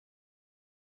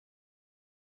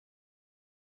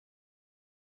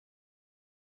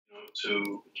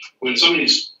to when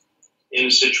somebody's in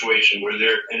a situation where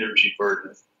their energy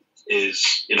burden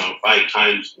is, 5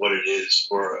 times what it is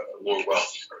for a more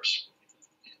wealthy person.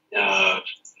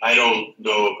 I don't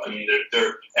know. I mean, there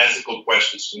are ethical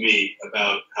questions to me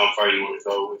about how far you want to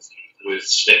go with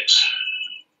sticks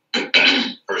with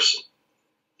that person,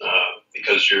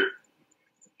 because you're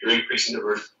increasing the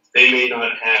burden. They may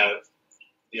not have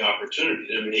the opportunity.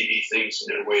 There may be things in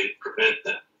their way to prevent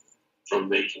them from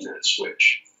making that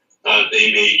switch.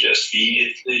 They may just be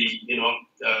at the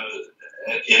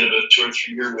end of a 2 or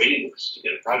 3 year waiting list to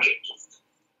get a project.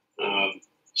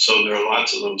 So there are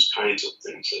lots of those kinds of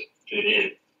things that fit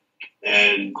in.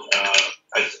 And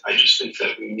I just think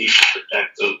that we need to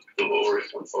protect the lower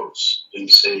income folks in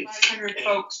the state. 500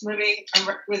 folks living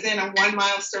within a 1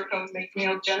 mile circle of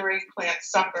McNeil generating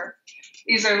plants suffer.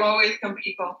 These are low income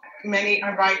people. Many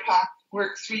are BIPOC,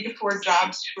 work 3 to 4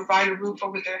 jobs to provide a roof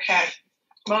over their head,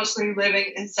 mostly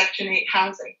living in Section 8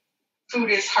 housing.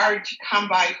 Food is hard to come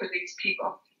by for these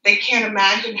people. They can't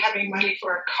imagine having money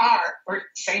for a car, or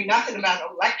say nothing about an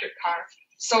electric car,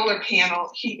 solar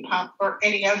panel, heat pump, or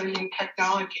any other new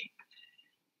technology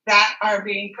that are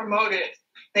being promoted.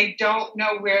 They don't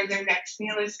know where their next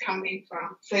meal is coming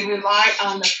from. They rely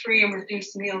on the free and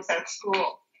reduced meals at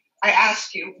school. I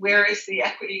ask you, where is the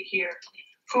equity here?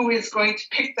 Who is going to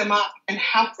pick them up and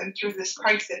help them through this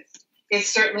crisis? It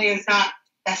certainly is not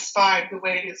S5 the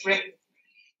way it is written.